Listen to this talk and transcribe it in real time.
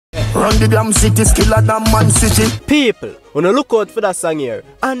Run the damn city, skiller than Man City. People, wanna look out for that song here.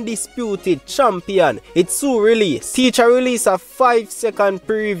 Undisputed Champion. It's soon released. Teacher release a 5-second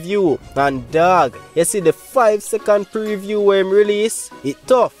preview. And dog, you see the 5-second preview where him release? It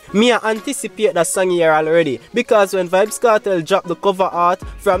tough. Me I anticipate that song here already. Because when Vybz Kartel drop the cover art,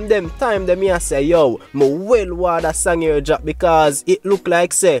 from them time them me I say, yo, me well want that song here drop because it look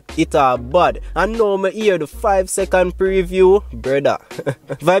like say it are bad. And now me hear the 5-second preview, brother.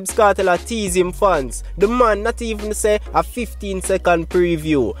 Vybz Kartel a tease him fans. The man not even say a 15-second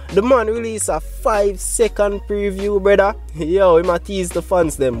preview. The man release a 5-second preview, brother. Yo, him a tease the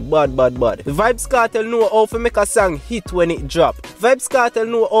fans them bad. Vybz Kartel know how to make a song hit when it drop. Vybz Kartel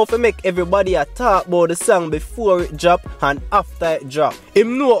know how to make everybody a talk about the song before it drop and after it drop.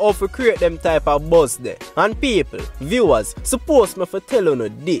 Him know how to create them type of buzz there. And people, viewers, suppose me for tell you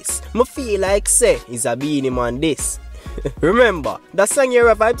this. Me feel like say is a Beenie Man this. Remember, the song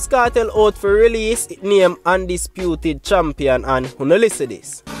here Vybz Kartel out for release, it named Undisputed Champion, and wanna listen to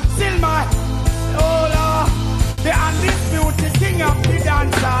this. Silma, oh Lord, the undisputed king of the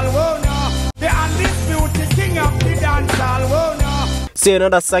dancehall, oh no. The undisputed king of the dancehall, oh no. So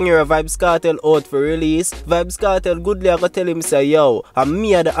another song here Vybz Kartel out for release. Vybz Kartel goodly I go tell him say, yo, I'm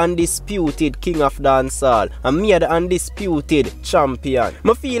me the undisputed king of dancehall. I'm me the undisputed champion.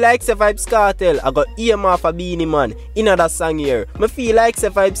 Me feel like say Vybz Kartel I got aim off a Beenie Man in that song here. Me feel like say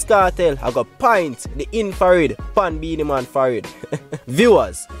Vybz Kartel I got point the infrared pan Beenie Man forehead.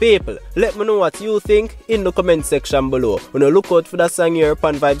 Viewers, people, let me know what you think in the comment section below. When you look out for that song here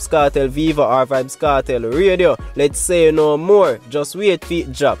pan Vybz Kartel Viva or Vybz Kartel Radio. Let's say no more. Just wait for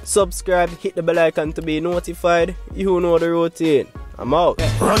it drop. Subscribe, hit the bell icon to be notified. You know the routine. I'm out.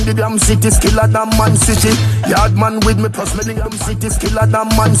 Run the damn city, skiller than Man City. Yardman with me, plus me damn city, skiller than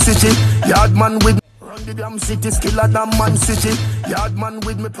Man City. Yardman with me. Run the damn city, skiller than Man City. Yardman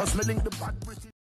with me, plus me link the bad British.